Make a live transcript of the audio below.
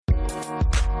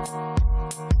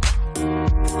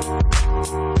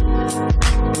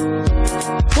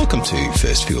Welcome to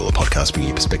First Fuel, a podcast bringing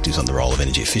you perspectives on the role of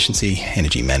energy efficiency,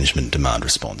 energy management, demand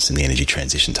response in the energy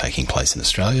transition taking place in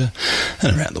Australia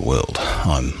and around the world.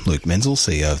 I'm Luke Menzel,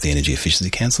 CEO of the Energy Efficiency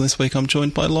Council. This week I'm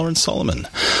joined by Lauren Solomon.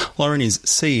 Lauren is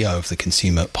CEO of the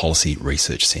Consumer Policy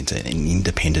Research Centre, an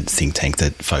independent think tank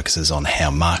that focuses on how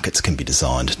markets can be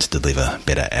designed to deliver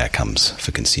better outcomes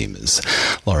for consumers.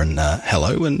 Lauren,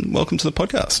 hello and welcome to the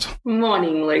podcast.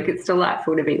 Morning, Luke. It's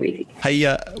delightful to be with you.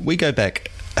 Hey, we go back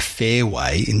a fair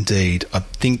way indeed. I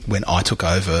think when I took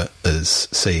over as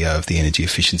CEO of the Energy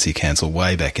Efficiency Council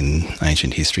way back in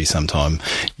ancient history sometime,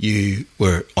 you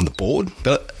were on the board.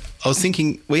 But I was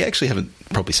thinking we actually haven't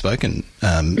probably spoken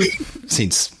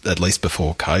since at least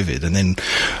before COVID. And then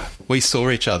we saw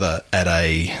each other at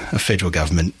a federal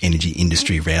government energy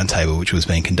industry roundtable, which was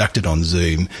being conducted on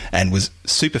Zoom and was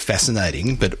super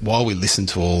fascinating. But while we listened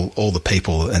to all the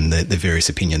people and the various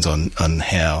opinions on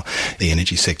how the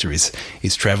energy sector is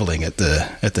travelling at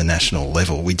the national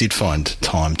level, we did find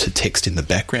time to text in the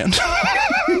background.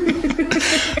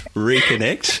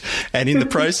 Reconnect, and in the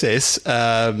process,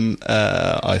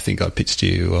 I think I pitched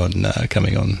you on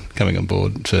coming on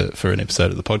board for an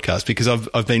episode of the podcast because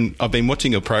I've been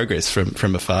watching your progress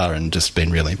from afar and just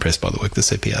been really impressed by the work the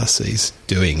CPRC's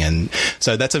doing, and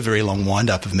so that's a very long wind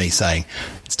up of me saying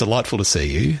it's delightful to see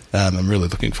you. I'm really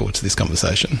looking forward to this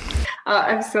conversation.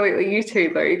 Absolutely, you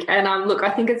too, Luke. And look, I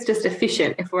think it's just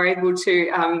efficient if we're able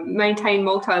to maintain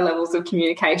multi-levels of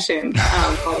communication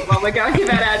while we're going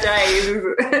about our days.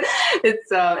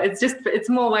 It's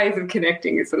more ways of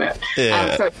connecting, isn't it?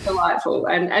 Yeah. So it's delightful.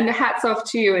 And hats off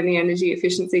to you and the Energy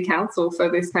Efficiency Council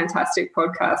for this fantastic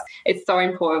podcast. It's so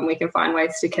important we can find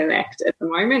ways to connect at the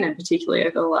moment, and particularly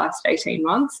over the last 18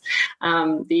 months.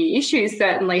 The issues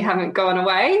certainly haven't gone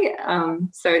away,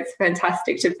 so it's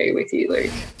fantastic to be with you,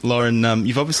 Luke. Lauren,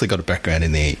 you've obviously got a background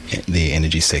in the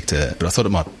energy sector, but I thought it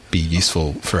might be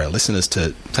useful for our listeners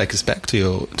to take us back to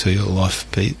your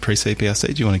life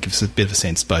pre-CPRC. Do you want to give us a bit of a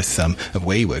sense both of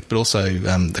where you work, but also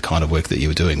the kind of work that you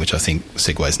were doing, which I think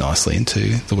segues nicely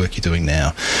into the work you're doing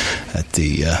now at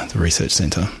the Research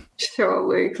Centre? Sure,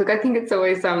 Luke. Look, I think it's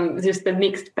always just the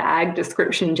mixed bag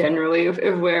description generally of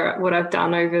what I've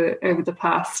done over the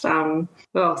past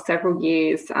several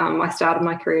years. I started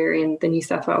my career in the New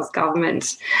South Wales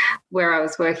government, where I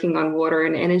was working on water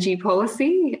and energy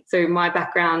policy. So my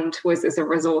background was as a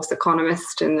resource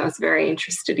economist, and I was very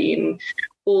interested in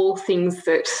all things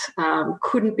that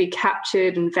couldn't be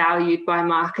captured and valued by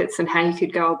markets, and how you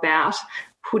could go about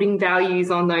putting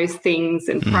values on those things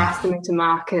and price them into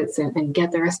markets and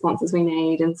get the responses we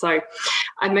need. And so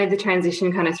I made the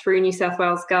transition kind of through New South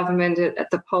Wales government at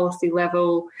the policy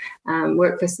level,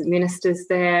 worked for some ministers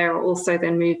there, also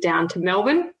then moved down to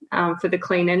Melbourne for the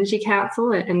Clean Energy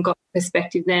Council and got the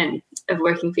perspective then of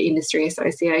working for industry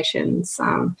associations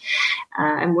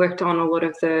and worked on a lot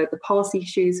of the policy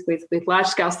issues with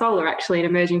large-scale solar actually and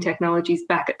emerging technologies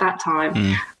back at that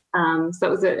time. So it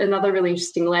was another really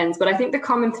interesting lens. But I think the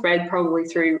common thread probably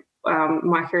through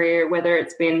my career, whether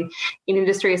it's been in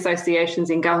industry associations,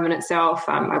 in government itself,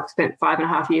 I've spent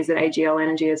 5.5 years at AGL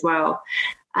Energy as well,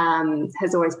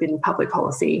 has always been public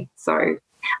policy. So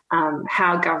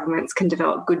how governments can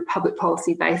develop good public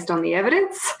policy based on the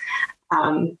evidence.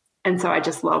 And so I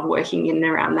just love working in and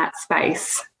around that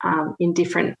space in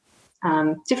different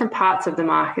parts of the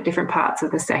market, different parts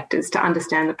of the sectors to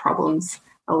understand the problems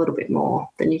a little bit more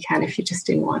than you can if you're just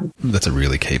in one. That's a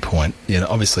really key point. Yeah,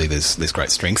 obviously there's great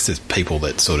strengths. There's people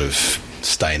that sort of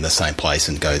stay in the same place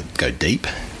and go deep.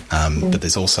 But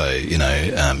there's also,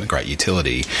 a great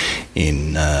utility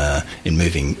in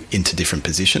moving into different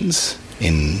positions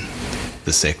in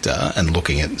the sector and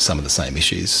looking at some of the same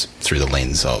issues through the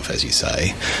lens of, as you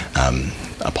say,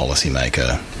 a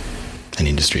policymaker, an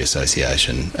industry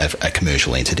association, a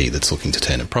commercial entity that's looking to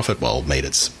turn a profit while meet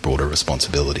its broader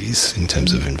responsibilities in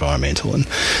terms of environmental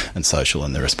and social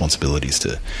and the responsibilities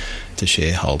to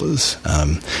shareholders.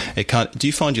 Do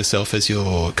you find yourself, as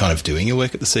you're kind of doing your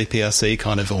work at the CPRC,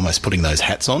 kind of almost putting those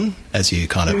hats on as you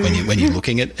kind of when you're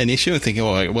looking at an issue and thinking,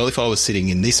 oh, well, if I was sitting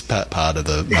in this part of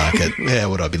the market, how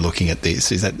would I be looking at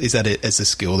this? Is that it as a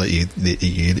skill that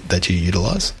you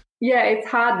utilise? Yeah, it's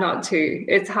hard not to.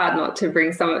 It's hard not to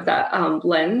bring some of that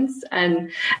lens.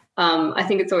 And I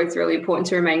think it's always really important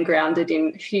to remain grounded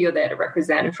in who you're there to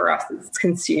represent. For us as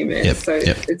consumers.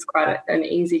 It's quite an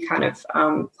easy kind of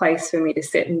place for me to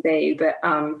sit and be. But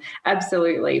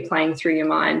absolutely playing through your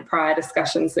mind prior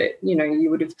discussions that, you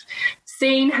would have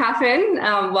seen happen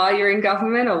while you're in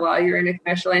government or while you're in a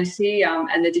commercial entity,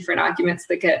 and the different arguments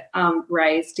that get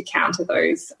raised to counter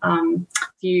those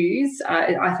views.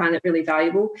 I find it really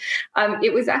valuable.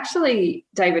 It was actually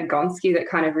David Gonski that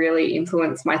kind of really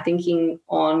influenced my thinking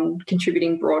on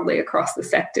contributing broadly across the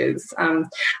sectors.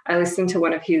 I listened to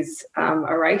one of his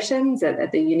orations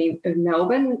at the Uni of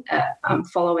Melbourne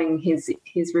following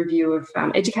his review of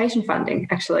education funding,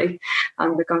 actually,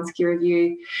 the Gonski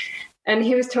Review. And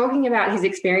he was talking about his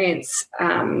experience,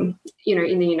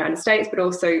 in the United States, but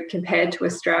also compared to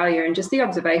Australia, and just the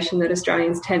observation that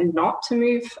Australians tend not to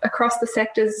move across the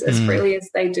sectors as freely as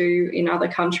they do in other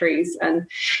countries. And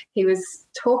he was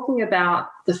talking about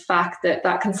the fact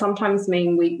that can sometimes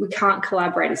mean we can't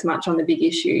collaborate as much on the big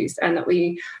issues, and that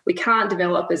we can't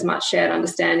develop as much shared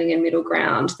understanding and middle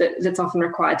ground that's often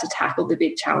required to tackle the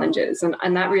big challenges.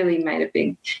 And that really made a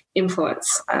big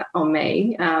influence on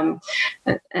me. I've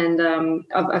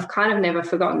kind of never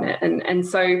forgotten it. And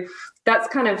so that's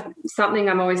kind of something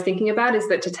I'm always thinking about, is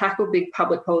that to tackle big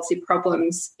public policy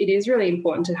problems, it is really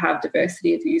important to have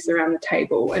diversity of views around the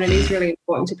table, and it is really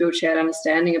important to build shared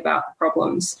understanding about the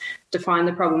problems, define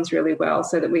the problems really well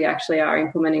so that we actually are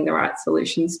implementing the right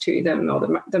solutions to them, or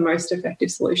the most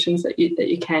effective solutions that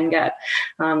you can get.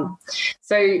 So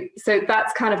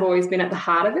that's kind of always been at the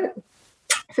heart of it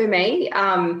for me.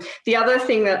 The other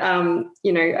thing that,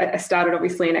 I started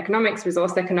obviously in economics,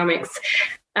 resource economics.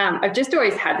 I've just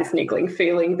always had this niggling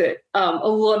feeling that a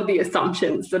lot of the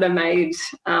assumptions that are made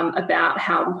about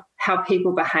how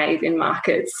people behave in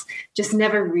markets just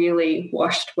never really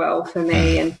washed well for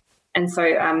me. And so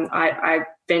I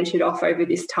ventured off over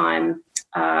this time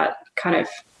kind of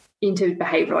into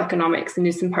behavioural economics and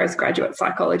did some postgraduate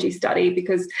psychology study,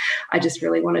 because I just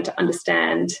really wanted to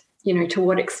understand, to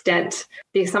what extent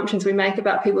the assumptions we make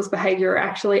about people's behaviour are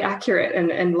actually accurate.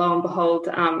 And lo and behold,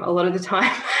 a lot of the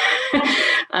time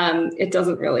it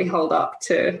doesn't really hold up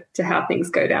to how things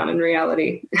go down in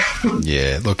reality.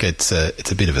 Yeah, look, it's a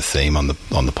bit of a theme on the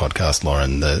podcast,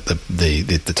 Lauren.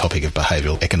 The topic of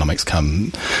behavioural economics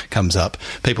comes up.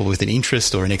 People with an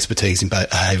interest or an expertise in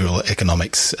behavioural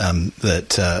economics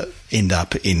that end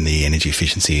up in the energy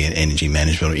efficiency and energy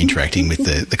management, or interacting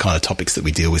with the kind of topics that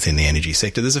we deal with in the energy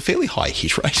sector. There's a fairly high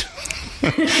hit rate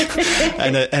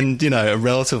and a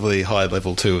relatively high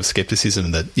level too of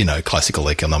skepticism that, classical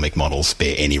economic models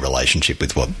bear any relationship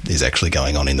with what is actually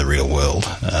going on in the real world.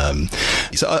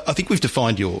 So I think we've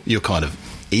defined your kind of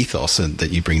ethos and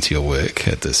that you bring to your work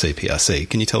at the CPRC.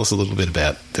 Can you tell us a little bit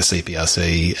about the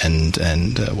CPRC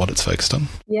and what it's focused on?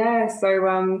 Yeah,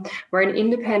 so we're an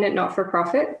independent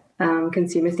not-for-profit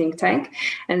consumer think tank.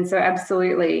 And so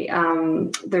absolutely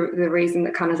the reason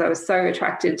that kind of I was so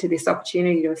attracted to this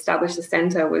opportunity to establish the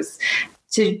centre was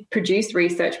to produce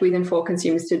research with and for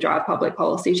consumers to drive public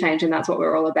policy change. And that's what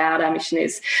we're all about. Our mission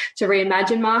is to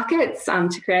reimagine markets,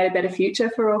 to create a better future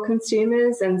for all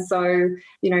consumers. And so,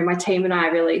 my team and I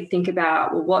really think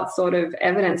about, well, what sort of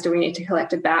evidence do we need to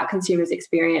collect about consumers'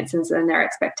 experiences and their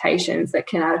expectations that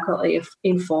can adequately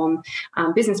inform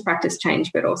business practice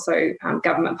change, but also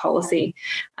government policy.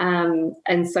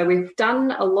 And so we've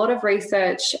done a lot of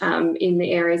research in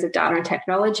the areas of data and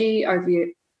technology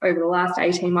over the last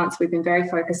 18 months. We've been very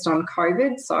focused on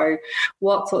COVID. So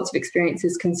what sorts of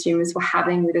experiences consumers were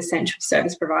having with essential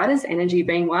service providers, energy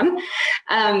being one.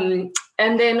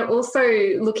 And then also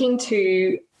looking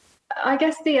to, I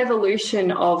guess, the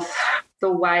evolution of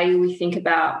the way we think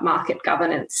about market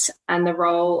governance and the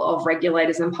role of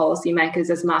regulators and policymakers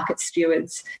as market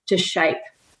stewards to shape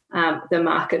the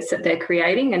markets that they're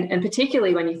creating. And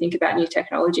particularly when you think about new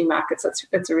technology markets,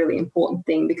 that's a really important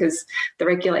thing, because the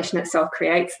regulation itself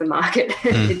creates the market.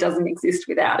 It doesn't exist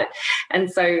without it.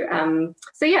 And so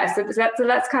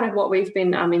that's kind of what we've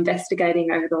been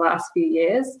investigating over the last few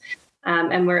years.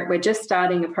 And we're just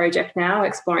starting a project now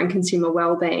exploring consumer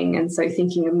wellbeing, and so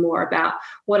thinking more about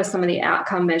what are some of the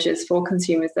outcome measures for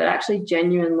consumers that actually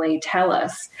genuinely tell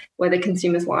us whether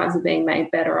consumers' lives are being made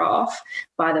better off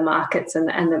by the markets and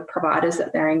the providers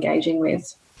that they're engaging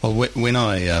with. Well, when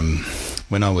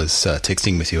I was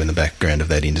texting with you in the background of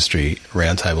that industry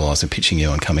roundtable, I was pitching you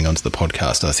on coming onto the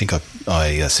podcast. I think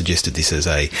I suggested this as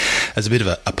a bit of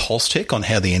a pulse check on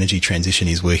how the energy transition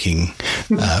is working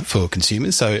for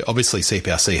consumers. So obviously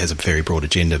CPRC has a very broad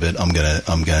agenda, but I'm going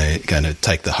to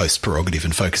take the host prerogative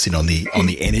and focus in on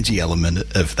the energy element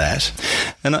of that.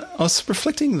 And I was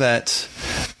reflecting that,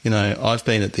 I've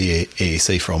been at the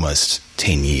EEC for almost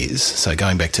 10 years. So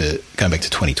going back to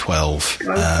 2012.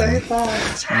 So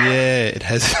fast. Yeah, it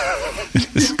has.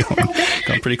 It's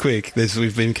gone pretty quick.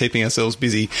 We've been keeping ourselves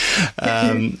busy.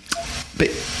 But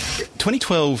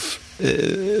 2012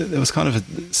 there was kind of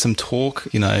some talk,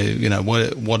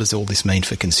 what does all this mean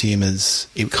for consumers?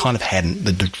 It kind of hadn't,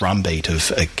 the drumbeat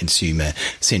of a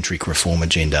consumer-centric reform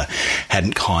agenda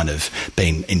hadn't kind of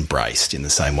been embraced in the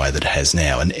same way that it has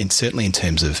now. And certainly in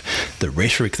terms of the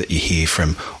rhetoric that you hear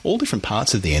from all different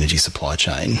parts of the energy supply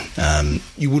chain,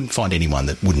 you wouldn't find anyone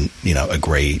that wouldn't,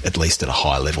 agree, at least at a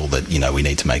high level, that, we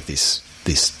need to make this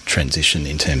transition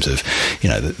in terms of,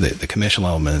 the commercial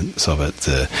elements of it,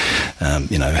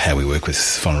 how we work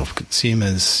with vulnerable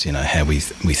consumers, how we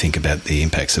think about the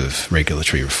impacts of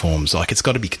regulatory reforms. Like, it's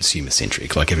got to be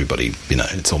consumer-centric. Like, everybody,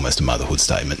 it's almost a motherhood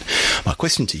statement. My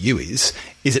question to you is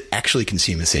it actually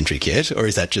consumer-centric yet? Or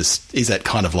is that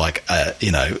kind of like,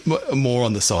 more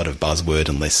on the side of buzzword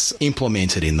and less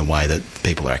implemented in the way that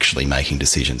people are actually making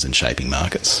decisions and shaping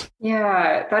markets?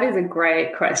 Yeah, that is a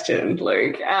great question,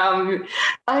 Luke.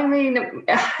 I mean,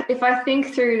 if I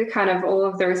think through kind of all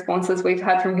of the responses we've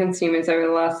had from consumers over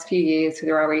the last few years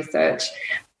through our research,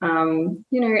 and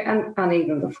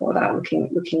even before that,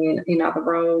 looking in other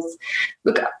roles,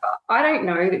 look, I don't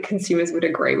know that consumers would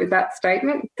agree with that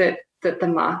statement, that the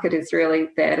market is really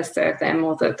there to serve them,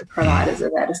 or that the providers are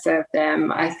there to serve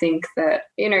them. I think that,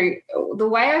 the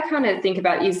way I kind of think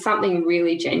about is something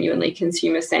really genuinely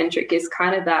consumer-centric is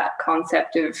kind of that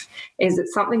concept of, is it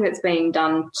something that's being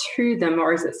done to them,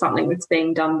 or is it something that's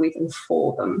being done with and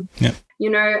for them? Yeah.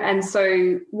 And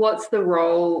so what's the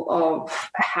role of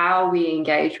how we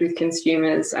engage with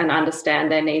consumers and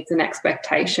understand their needs and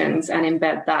expectations and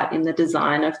embed that in the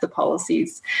design of the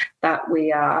policies that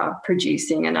we are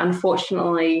producing? And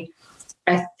unfortunately,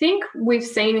 I think we've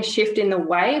seen a shift in the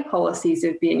way policies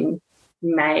have been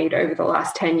made over the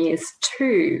last 10 years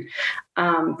too.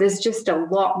 There's just a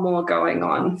lot more going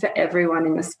on for everyone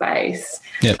in the space.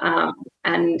 Yep.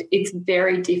 And it's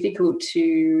very difficult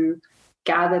to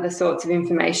gather the sorts of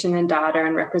information and data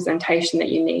and representation that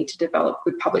you need to develop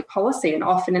good public policy. And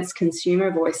often it's consumer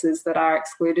voices that are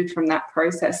excluded from that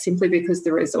process simply because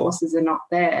the resources are not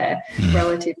there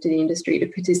relative to the industry, to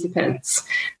participants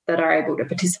that are able to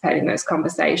participate in those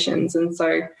conversations. And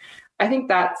so I think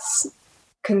that's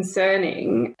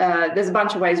concerning. There's a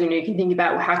bunch of ways you can think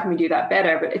about, well, how can we do that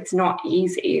better? But it's not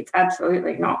easy. It's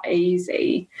absolutely not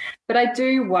easy. But I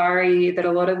do worry that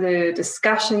a lot of the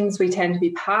discussions we tend to be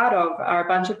part of are a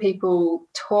bunch of people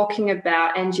talking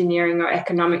about engineering or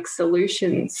economic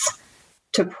solutions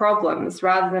to problems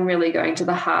rather than really going to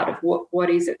the heart of what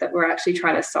is it that we're actually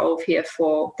trying to solve here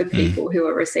for the people who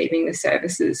are receiving the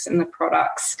services and the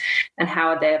products, and how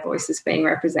are their voices being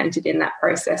represented in that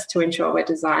process to ensure we're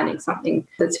designing something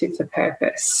that's fit for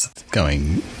purpose.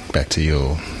 Going back to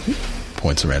your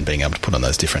points around being able to put on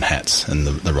those different hats and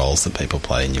the roles that people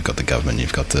play, and you've got the government,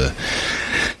 you've got the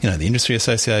the industry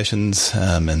associations,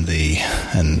 and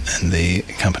the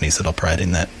companies that operate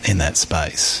in that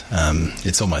space.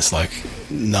 It's almost like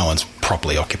no one's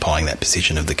properly occupying that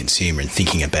position of the consumer and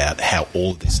thinking about how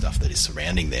all of this stuff that is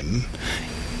surrounding them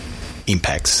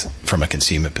impacts from a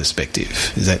consumer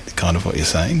perspective. Is that kind of what you're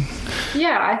saying?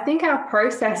 Yeah, I think our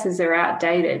processes are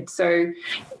outdated. So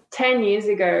 10 years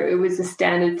ago, it was a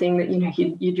standard thing that,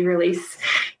 you'd release,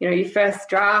 your first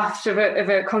draft of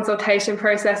a consultation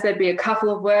process. There'd be a couple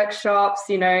of workshops,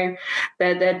 there'd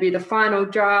be the final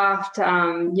draft,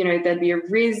 there'd be a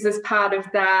RIS as part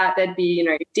of that. There'd be,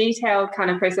 detailed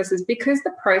kind of processes, because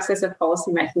the process of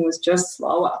policymaking was just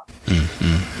slower.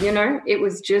 It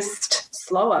was just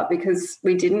slower because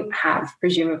we didn't have,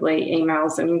 presumably,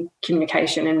 emails and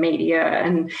communication and media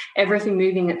and everything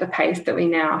moving at the pace that we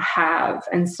now have.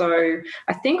 And so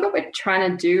I think what we're trying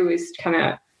to do is kind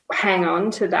of hang on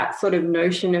to that sort of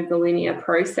notion of the linear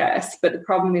process. But the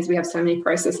problem is we have so many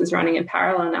processes running in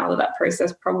parallel now that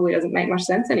process probably doesn't make much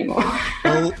sense anymore.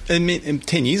 Well, 10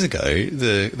 years ago,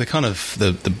 the kind of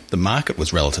the market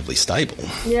was relatively stable.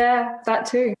 Yeah, that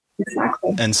too.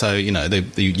 Exactly. And so,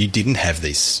 you didn't have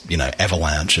this,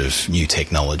 avalanche of new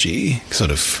technology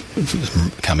sort of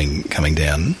coming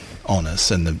down on us,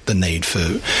 and the need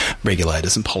for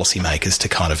regulators and policymakers to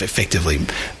kind of effectively,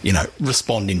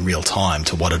 respond in real time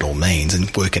to what it all means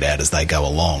and work it out as they go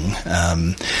along.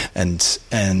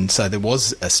 And so there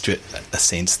was a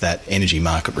sense that energy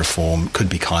market reform could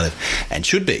be kind of, and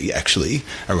should be actually,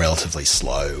 a relatively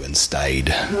slow and staid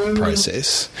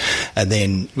process. And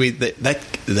then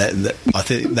I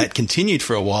think that continued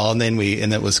for a while, and then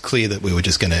it was clear that we were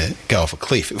just going to go off a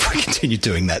cliff if we continued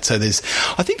doing that. So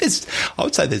I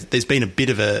would say there's been a bit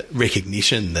of a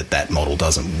recognition that model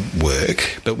doesn't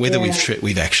work, but whether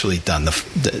we've actually done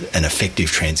an effective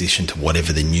transition to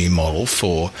whatever the new model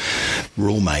for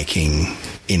rulemaking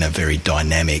in a very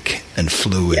dynamic and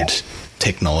fluid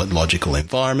technological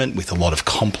environment with a lot of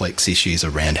complex issues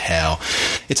around how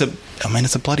it's a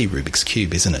bloody Rubik's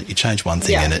Cube, isn't it? You change one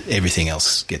thing and everything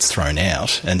else gets thrown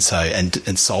out. And so,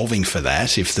 and solving for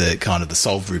that, if the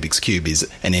solved Rubik's Cube is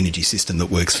an energy system that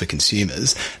works for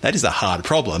consumers, that is a hard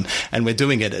problem. And we're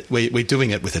doing it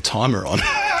with a timer on.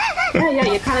 Yeah,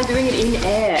 you're kind of doing it in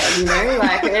air,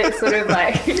 like it's sort of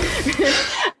like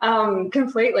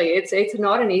completely. It's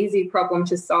not an easy problem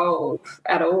to solve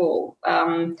at all.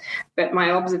 But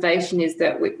my observation is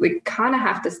that we kind of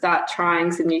have to start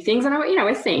trying some new things. And,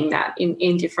 we're seeing that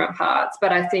in different parts.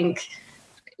 But I think,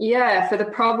 for the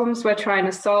problems we're trying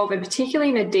to solve, and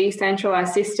particularly in a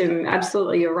decentralized system,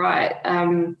 absolutely you're right.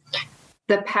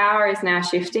 The power is now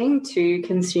shifting to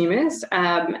consumers,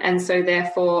 and so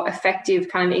therefore effective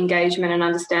kind of engagement and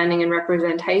understanding and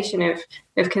representation of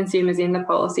consumers in the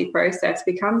policy process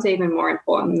becomes even more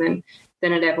important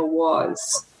than it ever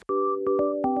was.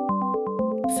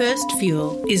 First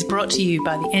Fuel is brought to you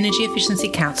by the Energy Efficiency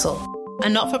Council, a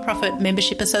not-for-profit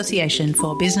membership association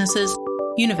for businesses,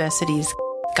 universities,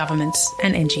 governments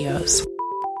and NGOs.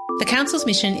 The Council's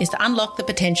mission is to unlock the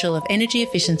potential of energy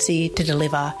efficiency to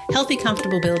deliver healthy,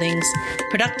 comfortable buildings,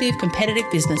 productive, competitive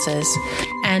businesses,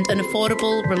 and an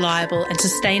affordable, reliable and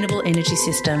sustainable energy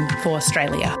system for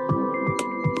Australia.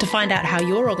 To find out how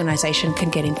your organisation can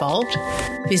get involved,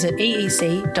 visit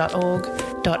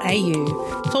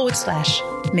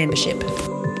eec.org.au/membership.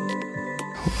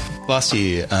 Last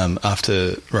year,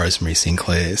 after Rosemary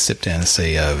Sinclair stepped down as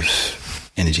CEO of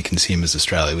Energy Consumers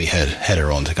Australia, we had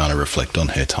her on to kind of reflect on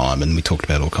her time, and we talked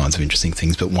about all kinds of interesting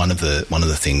things. But one of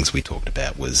the things we talked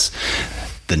about was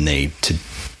the need to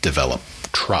develop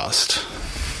trust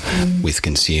with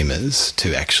consumers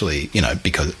to actually,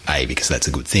 because that's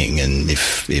a good thing, and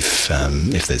if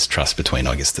there's trust between,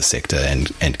 I guess, the sector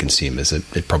and consumers,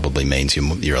 it probably means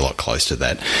you're a lot closer to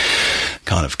that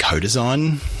kind of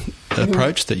co-design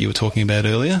approach that you were talking about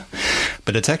earlier.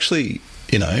 But it's actually,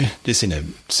 just in a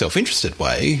self-interested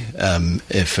way,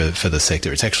 for the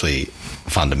sector, it's actually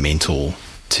fundamental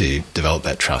to develop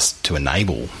that trust to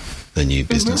enable the new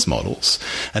business models.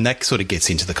 And that sort of gets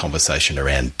into the conversation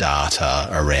around data,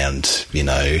 around,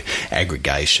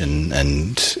 aggregation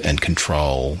and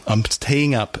control. I'm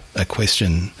teeing up a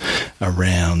question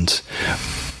around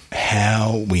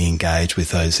how we engage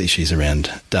with those issues around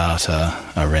data,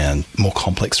 around more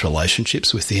complex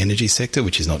relationships with the energy sector,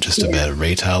 which is not just about a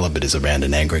retailer, but is around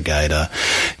an aggregator.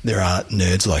 There are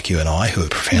nerds like you and I who are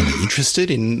profoundly interested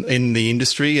in the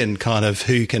industry and kind of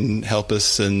who can help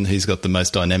us and who's got the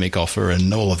most dynamic offer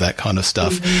and all of that kind of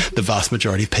stuff. The vast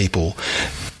majority of people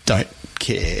don't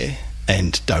care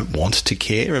and don't want to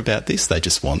care about this. They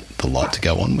just want the light to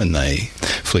go on when they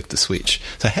flick the switch.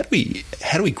 So how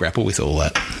do we grapple with all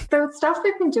that? So stuff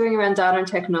we've been doing around data and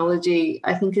technology,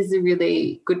 I think, is a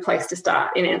really good place to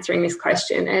start in answering this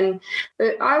question. And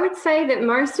I would say that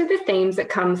most of the themes that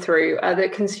come through are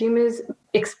that consumers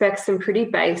expect some pretty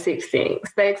basic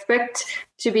things. They expect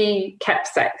to be kept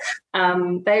safe.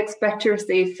 They expect to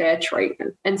receive fair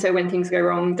treatment. And so when things go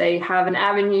wrong, they have an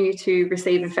avenue to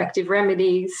receive effective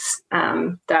remedies,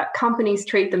 that companies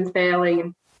treat them fairly.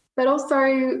 But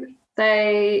also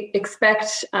they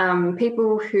expect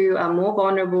people who are more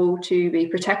vulnerable to be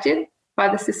protected by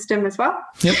the system as well.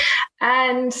 Yep.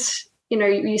 And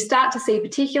you start to see,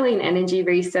 particularly in energy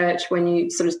research, when you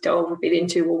sort of delve a bit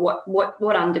into what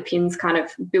underpins kind of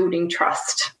building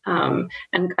trust, and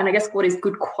I guess what is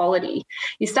good quality.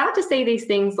 You start to see these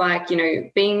things like,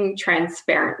 being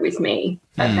transparent with me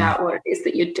about what it is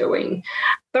that you're doing.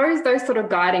 Those sort of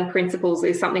guiding principles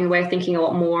is something we're thinking a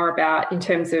lot more about in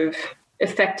terms of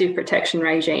effective protection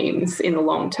regimes in the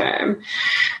long term,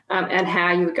 and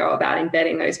how you would go about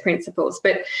embedding those principles.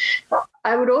 But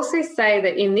I would also say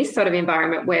that in this sort of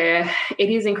environment where it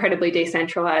is incredibly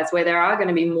decentralised, where there are going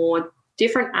to be more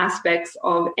different aspects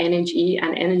of energy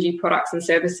and energy products and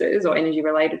services, or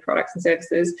energy-related products and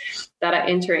services that are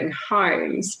entering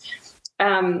homes,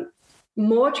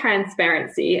 more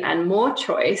transparency and more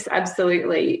choice,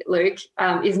 absolutely, Luke,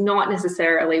 is not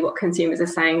necessarily what consumers are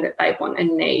saying that they want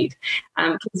and need.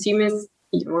 Consumers,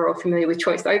 we're all familiar with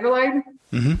choice overload.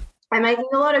 Are making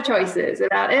a lot of choices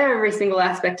about every single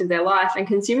aspect of their life, and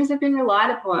consumers have been relied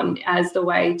upon as the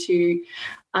way to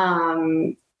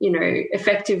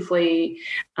effectively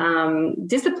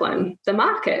discipline the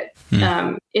market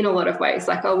in a lot of ways.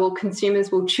 Like,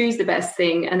 consumers will choose the best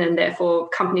thing and then therefore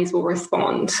companies will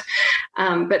respond.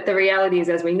 But the reality is,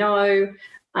 as we know,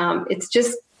 it's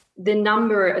just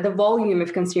the volume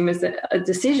of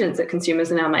decisions that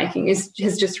consumers are now making has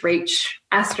just reached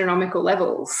astronomical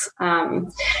levels.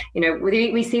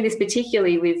 We see this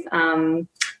particularly with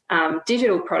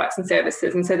digital products and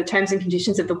services. And so the terms and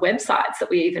conditions of the websites that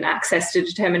we even access to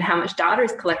determine how much data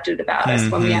is collected about us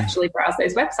when we actually browse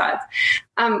those websites.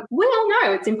 We all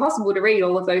know it's impossible to read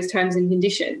all of those terms and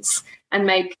conditions and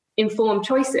make informed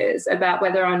choices about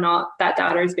whether or not that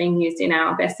data is being used in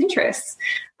our best interests.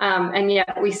 And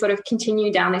yet we sort of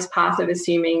continue down this path of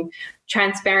assuming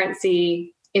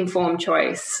transparency, informed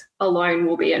choice alone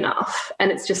will be enough.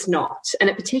 And it's just not. And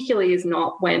it particularly is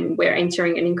not when we're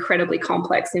entering an incredibly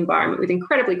complex environment with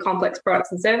incredibly complex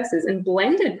products and services and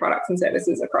blended products and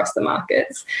services across the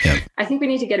markets. Yep. I think we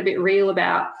need to get a bit real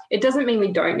about, it doesn't mean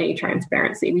we don't need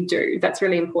transparency. We do. That's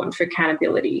really important for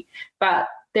accountability. But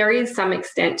there is some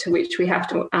extent to which we have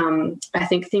to, I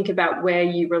think about where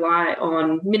you rely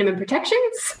on minimum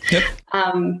protections, yep.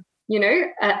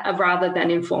 Rather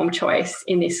than informed choice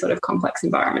in this sort of complex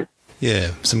environment.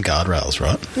 Yeah, some guardrails,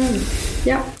 right?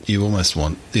 Yeah. You almost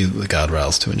want the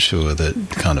guardrails to ensure that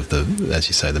kind of as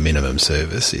you say, the minimum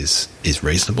service is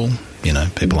reasonable. You know,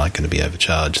 people aren't going to be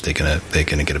overcharged. They're going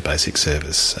to get a basic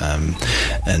service,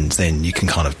 and then you can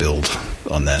kind of build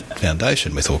on that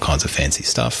foundation with all kinds of fancy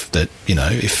stuff that, you know,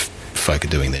 if folk are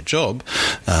doing their job,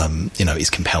 is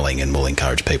compelling and will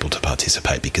encourage people to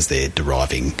participate because they're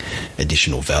deriving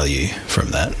additional value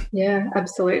from that. Yeah,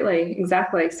 absolutely.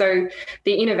 Exactly. So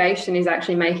the innovation is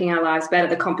actually making our lives better.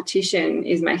 The competition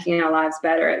is making our lives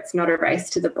better. It's not a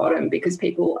race to the bottom because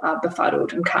people are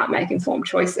befuddled and can't make informed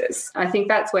choices. I think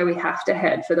that's where we have to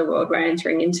head for the world we're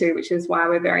entering into, which is why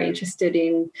we're very interested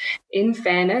in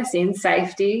fairness, in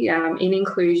safety, in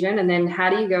inclusion, and then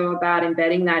how do you go about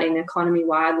embedding that in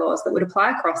economy-wide laws that would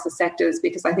apply across the sectors,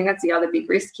 because I think that's the other big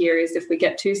risk here is if we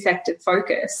get too sector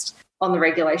focused on the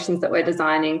regulations that we're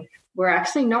designing, we're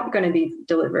actually not going to be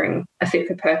delivering a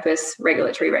fit-for-purpose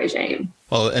regulatory regime.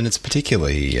 Well, and it's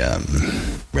particularly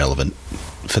relevant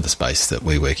for the space that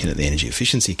we work in at the Energy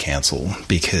Efficiency Council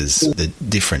because the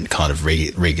different kind of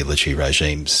regulatory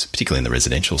regimes, particularly in the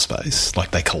residential space,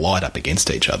 like they collide up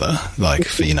against each other, like,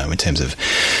 for, you know, in terms of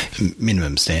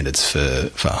minimum standards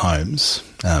for homes,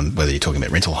 whether you're talking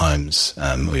about rental homes,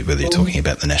 whether you're talking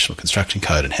about the National Construction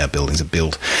Code and how buildings are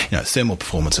built, you know, thermal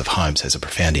performance of homes has a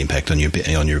profound impact on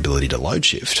your ability to load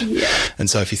shift. Yeah. And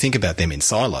so if you think about them in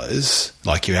silos,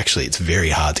 like it's very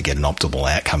hard to get an optimal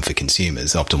outcome for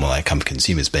consumers. Optimal outcome for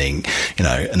consumers being, you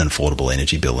know, an affordable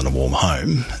energy bill and a warm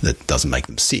home that doesn't make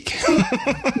them sick.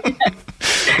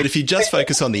 But if you just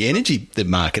focus on the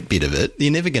market bit of it,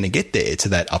 you're never going to get there to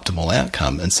that optimal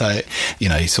outcome. And so, you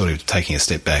know, you're sort of taking a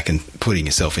step back and putting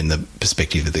yourself in the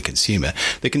perspective of the consumer.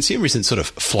 The consumer isn't sort of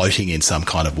floating in some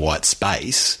kind of white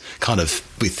space, kind of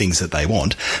with things that they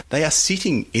want. They are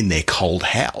sitting in their cold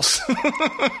house,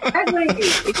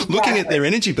 looking at their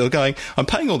energy bill going, I'm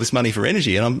paying all this money for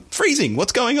energy and I'm freezing.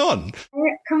 What's going on?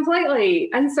 Yeah, completely.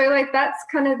 And so, like, that's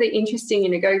kind of the interesting, you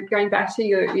know, going back to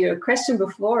your question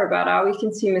before about are we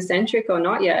consumer-centric or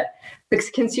not yet? The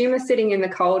consumer sitting in the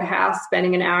cold house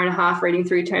spending an hour and a half reading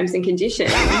through terms and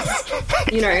conditions,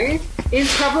 you know, is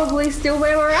probably still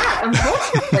where we're at,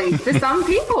 unfortunately, for some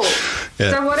people.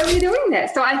 Yeah. So what are we doing there?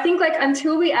 So I think, like,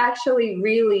 until we actually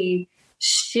really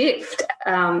shift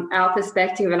our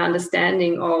perspective and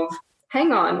understanding of,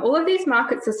 hang on, all of these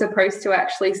markets are supposed to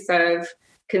actually serve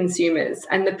consumers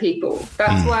and the people.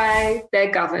 That's why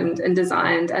they're governed and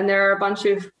designed. And there are a bunch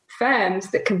of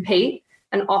firms that compete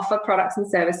and offer products and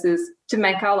services to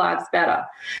make our lives better.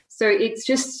 So it's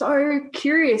just so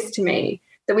curious to me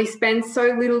that we spend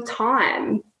so little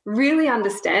time really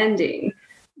understanding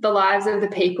the lives of the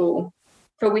people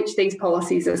for which these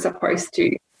policies are supposed to,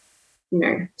 you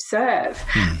know, serve,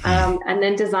 and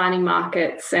then designing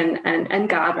markets and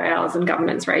guardrails and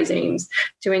governance regimes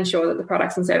to ensure that the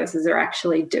products and services are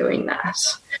actually doing that.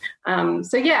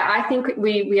 So yeah, I think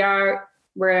we're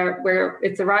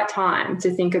it's the right time to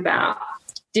think about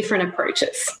different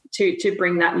approaches to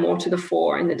bring that more to the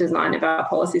fore in the design of our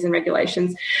policies and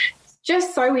regulations,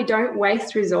 just so we don't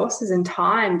waste resources and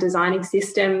time designing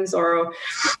systems or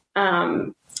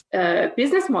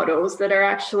business models that are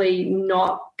actually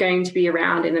not going to be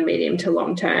around in the medium to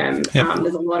long term. Yep.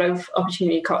 There's a lot of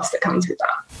opportunity cost that comes with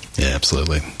that. Yeah,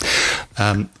 absolutely.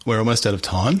 We're almost out of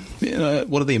time.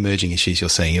 What are the emerging issues you're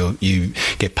seeing? You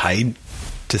get paid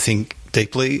to think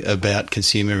deeply about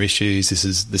consumer issues.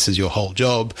 This is your whole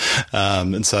job,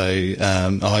 and so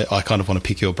I kind of want to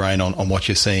pick your brain on what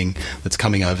you're seeing that's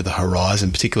coming over the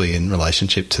horizon, particularly in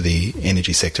relationship to the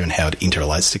energy sector and how it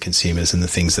interrelates to consumers and the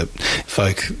things that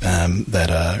folk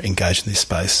that are engaged in this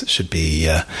space should be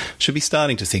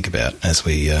starting to think about as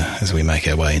we make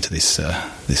our way into this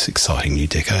exciting new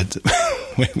decade that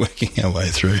we're working our way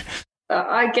through.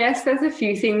 I guess there's a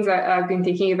few things I've been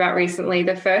thinking about recently.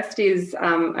 The first is,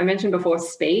 I mentioned before,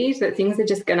 speed, that things are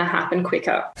just going to happen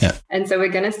quicker. Yeah. And so we're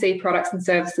going to see products and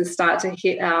services start to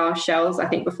hit our shelves, I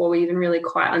think, before we even really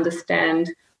quite understand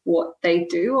what they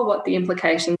do or what the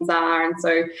implications are. And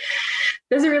so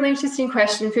there's a really interesting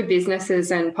question for businesses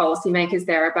and policymakers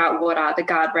there about what are the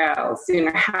guardrails,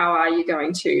 how are you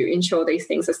going to ensure these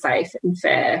things are safe and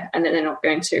fair and that they're not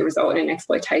going to result in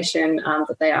exploitation,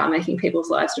 that they are making people's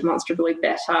lives demonstrably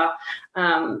better.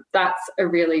 That's a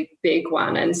really big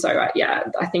one. And so,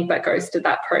 I think that goes to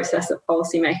that process of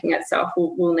policymaking itself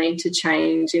will need to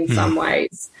change in some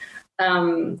ways.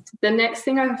 The next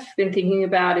thing I've been thinking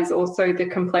about is also the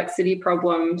complexity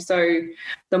problem. So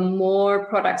the more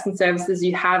products and services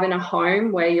you have in a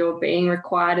home where you're being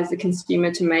required as a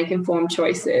consumer to make informed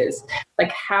choices,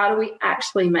 like how do we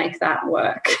actually make that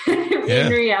work in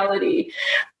reality?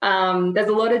 There's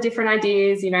a lot of different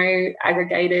ideas,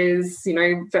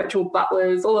 aggregators, virtual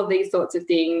butlers, all of these sorts of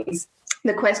things.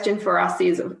 The question for us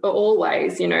is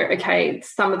always, okay,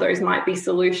 some of those might be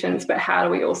solutions, but how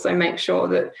do we also make sure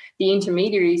that the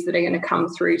intermediaries that are going to come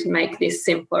through to make this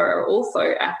simpler are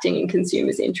also acting in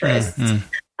consumers' interests?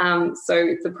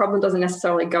 So the problem doesn't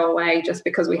necessarily go away just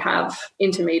because we have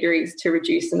intermediaries to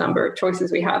reduce the number of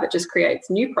choices we have. It just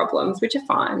creates new problems, which are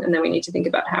fine. And then we need to think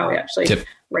about how we actually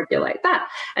regulate that.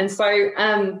 And so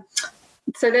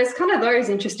there's kind of those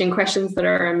interesting questions that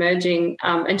are emerging,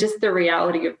 and just the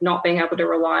reality of not being able to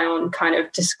rely on kind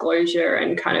of disclosure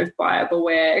and kind of buyer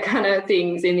beware kind of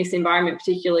things in this environment,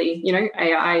 particularly,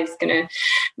 AI is going to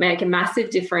make a massive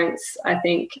difference, I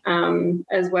think,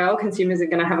 as well. Consumers are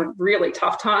going to have a really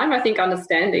tough time, I think,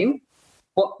 understanding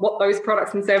what those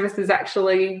products and services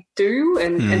actually do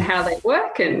and how they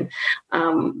work and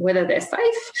whether they're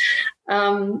safe.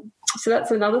 So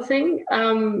that's another thing.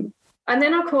 And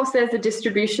then, of course, there's the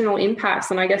distributional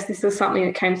impacts, and I guess this is something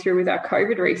that came through with our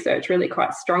COVID research really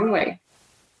quite strongly.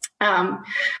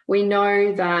 We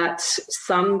know that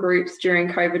some groups during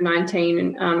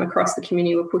COVID-19 across the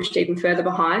community were pushed even further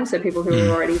behind, so people who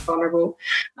were already vulnerable.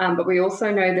 But we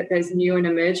also know that there's new and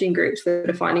emerging groups that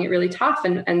are finding it really tough.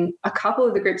 And a couple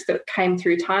of the groups that came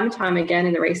through time and time again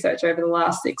in the research over the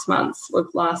last 6 months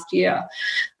of last year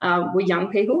were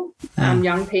young people.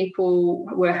 Young people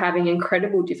were having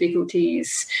incredible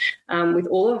difficulties with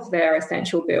all of their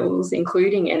essential bills,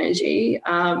 including energy.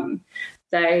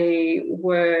 They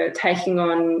were taking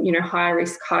on,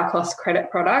 high-risk, high-cost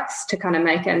credit products to kind of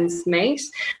make ends meet.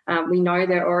 We know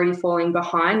they're already falling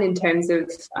behind in terms of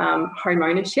home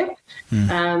ownership.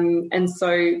 And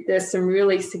so there's some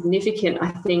really significant, I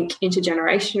think,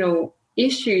 intergenerational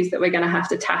issues that we're going to have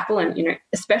to tackle, and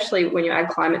especially when you add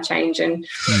climate change and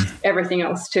everything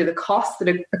else to the costs that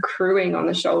are accruing on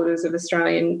the shoulders of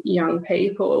Australian young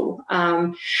people.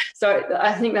 So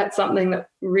I think that's something that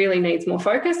really needs more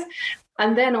focus.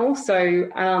 And then also,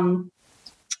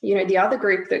 the other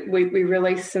group that we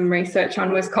released some research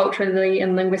on was culturally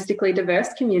and linguistically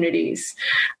diverse communities,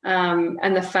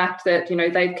 and the fact that,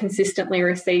 they've consistently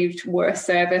received worse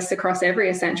service across every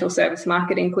essential service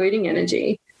market, including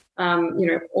energy,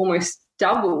 almost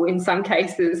double in some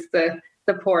cases the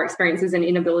poor experiences and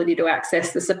inability to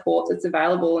access the support that's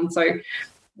available. And so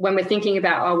when we're thinking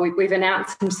about, we've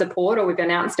announced some support or we've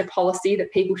announced a policy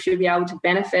that people should be able to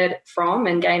benefit from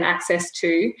and gain access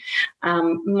to,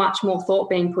 much more thought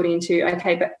being put into,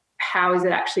 okay, but how is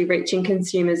it actually reaching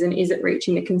consumers, and is it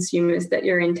reaching the consumers that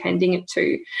you're intending it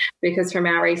to? Because from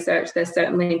our research, there's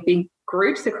certainly big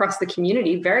groups across the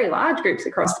community, very large groups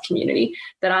across the community,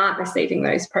 that aren't receiving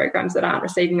those programs, that aren't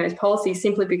receiving those policies,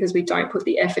 simply because we don't put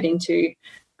the effort into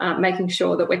making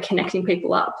sure that we're connecting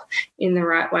people up in the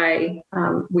right way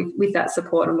with that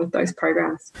support and with those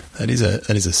programs. That is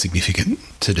a significant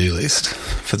to-do list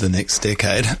for the next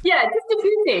decade. Yeah, just a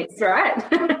few things,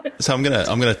 right? So I'm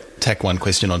gonna tack one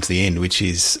question onto the end, which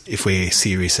is, if we're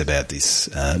serious about this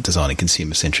designing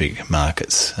consumer-centric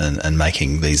markets and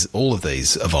making all of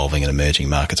these evolving and emerging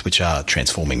markets, which are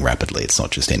transforming rapidly, it's not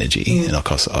just energy and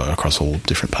across all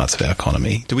different parts of our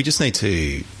economy. Do we just need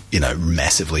to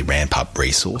massively ramp up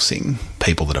resourcing,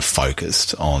 people that are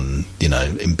focused on,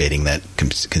 embedding that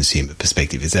consumer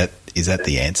perspective? Is that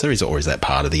the answer? Or is that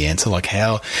part of the answer? Like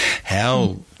how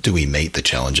do we meet the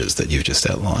challenges that you've just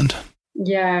outlined?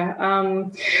 Yeah.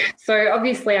 So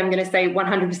obviously I'm going to say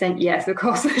 100% yes. Of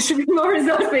course, there should be more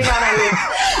resources on our list.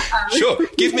 Sure.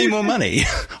 Give me more money.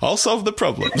 I'll solve the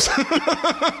problems.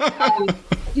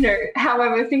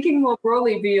 However, thinking more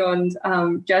broadly beyond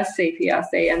just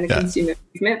CPRC and the consumer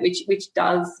movement, which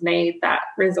does need that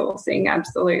resourcing,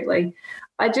 absolutely.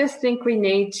 I just think we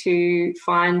need to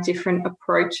find different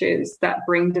approaches that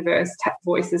bring diverse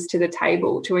voices to the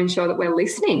table to ensure that we're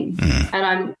listening.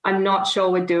 And I'm not sure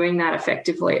we're doing that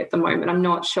effectively at the moment. I'm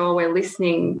not sure we're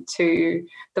listening to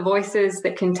the voices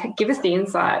that can give us the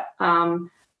insight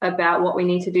about what we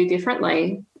need to do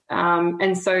differently.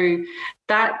 And so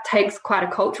that takes quite a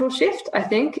cultural shift, I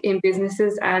think, in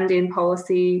businesses and in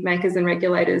policy makers and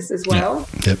regulators as well.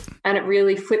 Yep. And it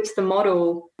really flips the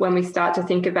model when we start to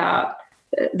think about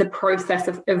the process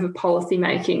of policy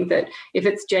making, that if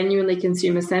it's genuinely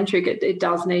consumer-centric, it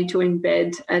does need to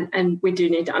embed, and we do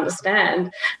need to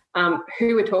understand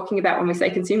who we're talking about when we say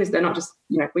consumers. They're not just,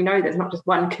 we know there's not just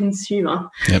one consumer.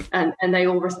 Yep. and they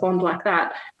all respond like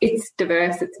that. It's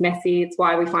diverse, it's messy, it's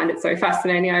why we find it so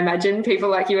fascinating. I imagine people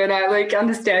like you and I like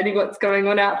understanding what's going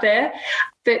on out there.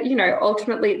 But,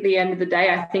 ultimately at the end of the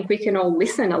day, I think we can all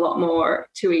listen a lot more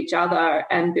to each other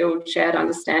and build shared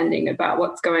understanding about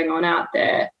what's going on out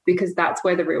there, because that's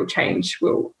where the real change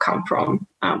will come from,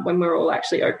 when we're all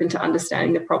actually open to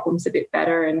understanding the problems a bit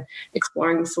better and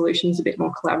exploring the solutions a bit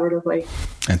more collaboratively.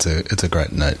 It's a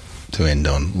great note to end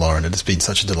on, Lauren. It has been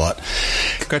such a delight.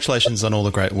 Congratulations on all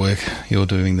the great work you're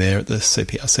doing there at the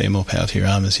CPRC. More power to your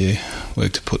arm as you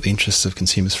work to put the interests of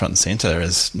consumers front and centre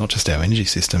as not just our energy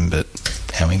system, but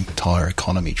how our entire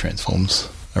economy transforms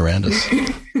around us.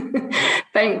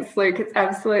 Thanks, Luke. It's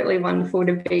absolutely wonderful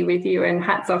to be with you, and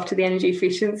hats off to the Energy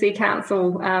Efficiency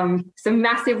Council. Some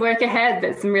massive work ahead,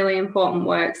 but some really important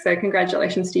work. So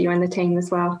congratulations to you and the team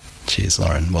as well. Cheers,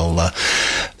 Lauren. Well,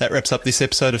 that wraps up this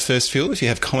episode of First Fuel. If you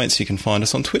have comments, you can find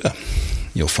us on Twitter.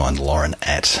 You'll find Lauren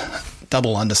at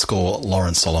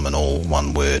 _Lauren Solomon, all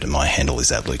one word, and my handle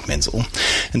is @LukeMenzel.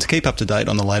 And to keep up to date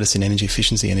on the latest in energy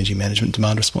efficiency, energy management,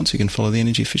 demand response, you can follow the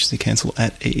Energy Efficiency Council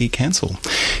at EECouncil.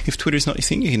 If Twitter is not your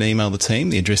thing, you can email the team.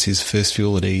 The address is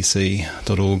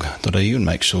firstfuel@eec.org.au, and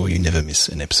make sure you never miss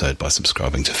an episode by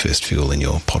subscribing to First Fuel in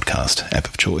your podcast app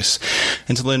of choice.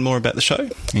 And to learn more about the show,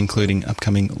 including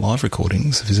upcoming live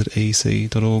recordings, visit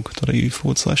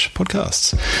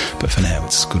eec.org.au/podcasts. But for now,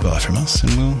 it's goodbye from us,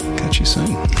 and we'll catch you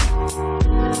soon.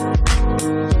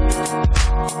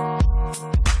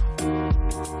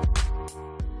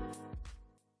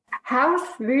 How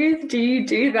smooth do you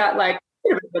do that? Like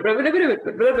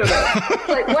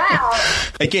wow.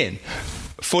 Again,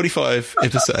 45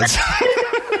 episodes.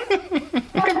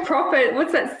 Like a prophet.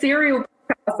 What's that serial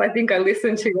podcast I think I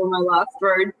listened to on my last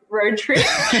road trip?